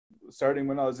starting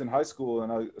when I was in high school,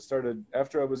 and I started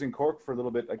after I was in Cork for a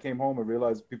little bit. I came home and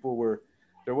realized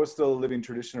there was still a living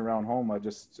tradition around home. I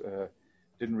just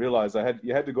didn't realize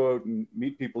you had to go out and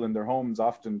meet people in their homes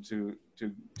often to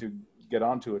get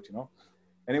onto it, you know.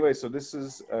 Anyway, so this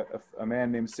is a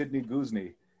man named Sidney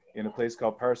Goozney in a place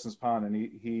called Parsons Pond, and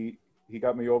he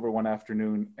got me over one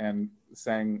afternoon and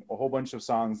sang a whole bunch of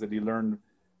songs that he learned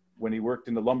when he worked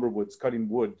in the lumber woods cutting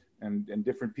wood, and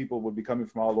different people would be coming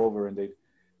from all over, and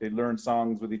they'd learn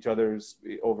songs with each other's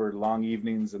over long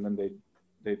evenings, and then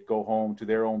they'd go home to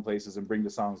their own places and bring the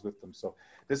songs with them. So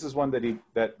this is one that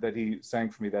he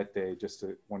sang for me that day, just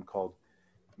one called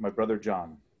My Brother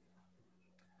John.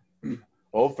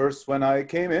 Oh, first when I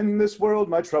came in this world,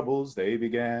 my troubles they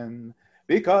began,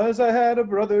 because I had a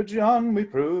brother John, we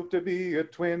proved to be a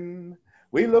twin.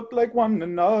 We looked like one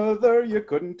another, you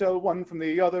couldn't tell one from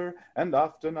the other, and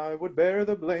often I would bear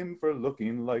the blame for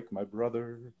looking like my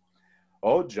brother.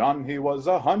 Oh, John, he was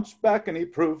a hunchback, and he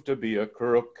proved to be a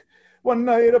crook. One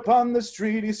night upon the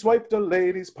street, he swiped a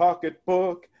lady's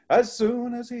pocketbook. As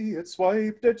soon as he had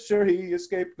swiped it, sure he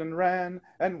escaped and ran.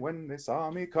 And when they saw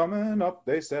me coming up,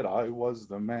 they said I was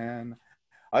the man.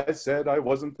 I said I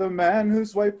wasn't the man who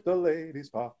swiped the lady's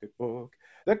pocketbook.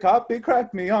 The cop, he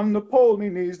cracked me on the pole, me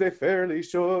knees they fairly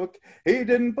shook. He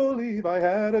didn't believe I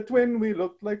had a twin, we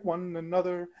looked like one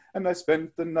another, and I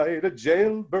spent the night a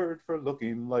jailbird for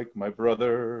looking like my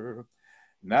brother.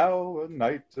 Now a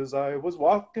night as I was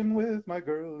walking with my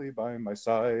girlie by my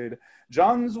side,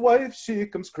 John's wife, she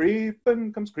comes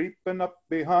creeping up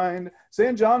behind,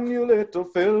 saying, John, you little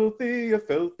filthy, you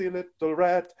filthy little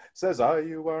rat. Says I,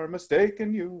 you are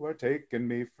mistaken, you are taking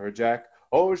me for Jack.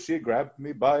 Oh, she grabbed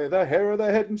me by the hair of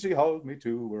the head and she hauled me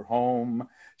to her home.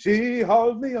 She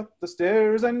hauled me up the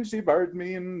stairs and she barred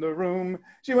me in the room.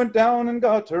 She went down and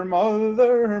got her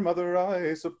mother,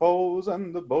 I suppose,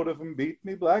 and the both of them beat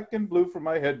me black and blue from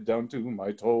my head down to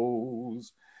my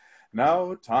toes.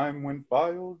 Now time went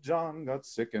by, old John got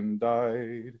sick and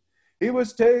died. He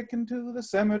was taken to the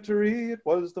cemetery, it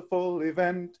was the full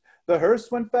event. The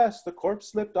hearse went fast, the corpse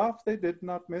slipped off, they did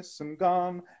not miss him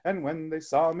gone. And when they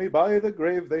saw me by the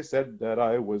grave, they said that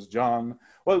I was John.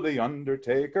 Well, the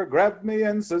undertaker grabbed me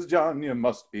and says, John, you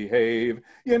must behave.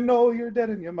 You know you're dead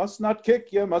and you must not kick,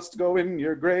 you must go in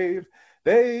your grave.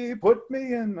 They put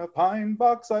me in a pine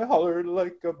box, I hollered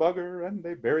like a bugger, and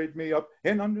they buried me up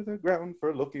in under the ground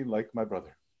for looking like my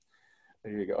brother.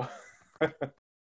 There you go.